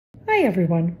Hi,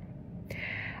 everyone.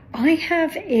 I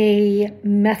have a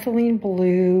Methylene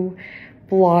Blue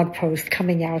blog post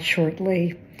coming out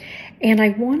shortly, and I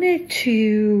wanted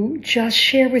to just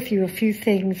share with you a few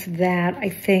things that I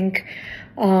think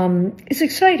is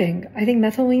exciting. I think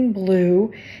Methylene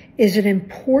Blue is an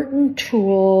important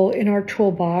tool in our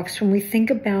toolbox when we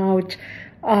think about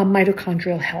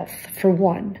mitochondrial health, for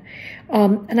one.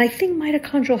 And I think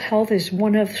mitochondrial health is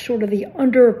one of sort of the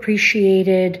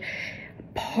underappreciated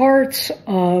parts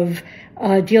of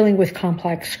dealing with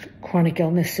complex chronic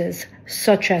illnesses,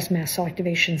 such as mast cell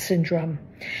activation syndrome.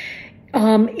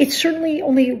 It's certainly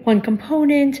only one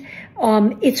component.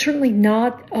 It's certainly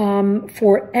not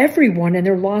for everyone, and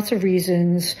there are lots of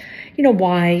reasons,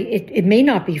 why it may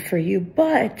not be for you.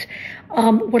 But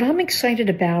what I'm excited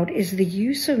about is the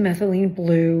use of Methylene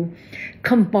Blue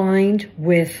combined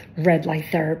with red light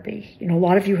therapy. A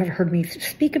lot of you have heard me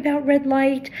speak about red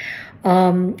light.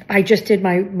 I just did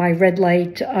my red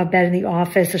light bed in the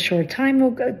office a short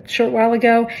while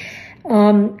ago.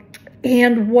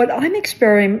 And what I'm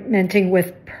experimenting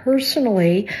with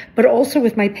personally, but also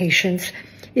with my patients,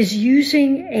 is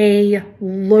using a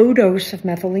low dose of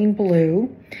Methylene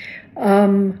Blue.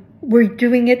 We're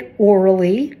doing it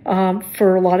orally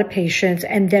for a lot of patients,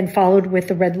 and then followed with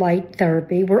the red light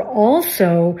therapy. We're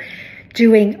also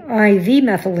doing IV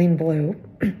Methylene Blue,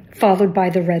 followed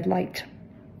by the red light.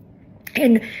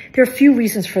 And there are a few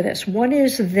reasons for this. One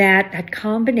is that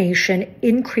combination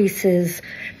increases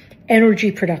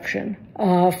energy production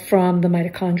from the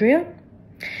mitochondria.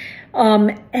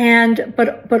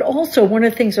 But also one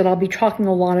of the things that I'll be talking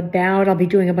a lot about, I'll be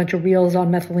doing a bunch of reels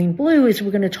on Methylene Blue, is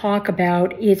we're going to talk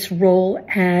about its role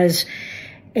as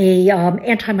a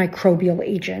antimicrobial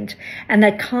agent, and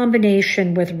that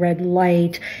combination with red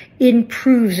light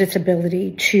improves its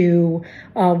ability to,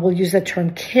 we'll use that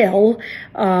term, kill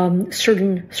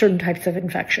certain types of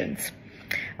infections.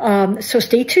 So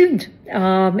stay tuned,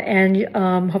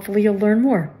 and hopefully you'll learn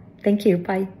more. Thank you.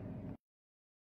 Bye.